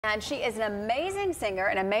And she is an amazing singer,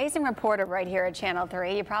 an amazing reporter right here at Channel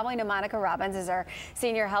 3. You probably know Monica Robbins is our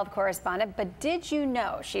senior health correspondent, but did you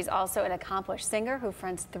know she's also an accomplished singer who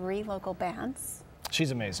fronts 3 local bands? She's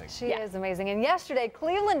amazing. She is amazing. And yesterday,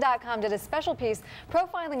 Cleveland.com did a special piece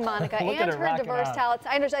profiling Monica and her diverse talents.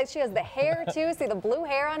 I understand she has the hair, too. See the blue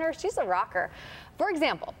hair on her? She's a rocker. For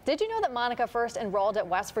example, did you know that Monica first enrolled at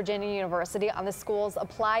West Virginia University on the school's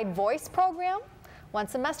Applied Voice program? 1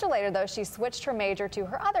 semester later, though, she switched her major to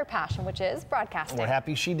her other passion, which is broadcasting. We're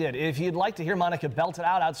happy she did. If you'd like to hear Monica belt it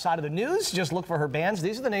out outside of the news, just look for her bands.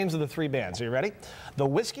 These are the names of the 3 bands. Are you ready? The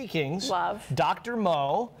Whiskey Kings, Love, Dr.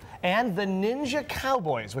 Mo, and the Ninja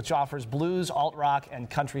Cowboys, which offers blues, alt-rock, and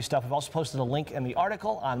country stuff. We've also posted a link in the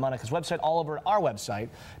article on Monica's website, all over our website,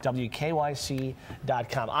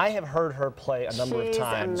 WKYC.com. I have heard her play a number of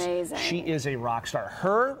times. She's amazing. She is a rock star.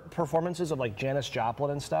 Her performances of like Janis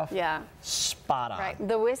Joplin and stuff, spot on. Right.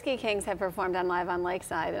 The Whiskey Kings have performed on Live on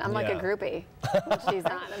Lakeside, and I'm like a groupie when she's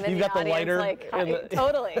on. I'm in You've the got the lighter. Like,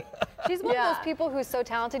 totally. She's one of those people who's so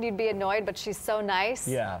talented you'd be annoyed, but she's so nice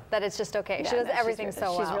that it's just okay. She does everything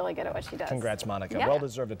so well. She's really good at what she does. Congrats, Monica.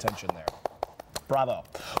 Well-deserved attention there. Bravo.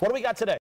 What do we got today?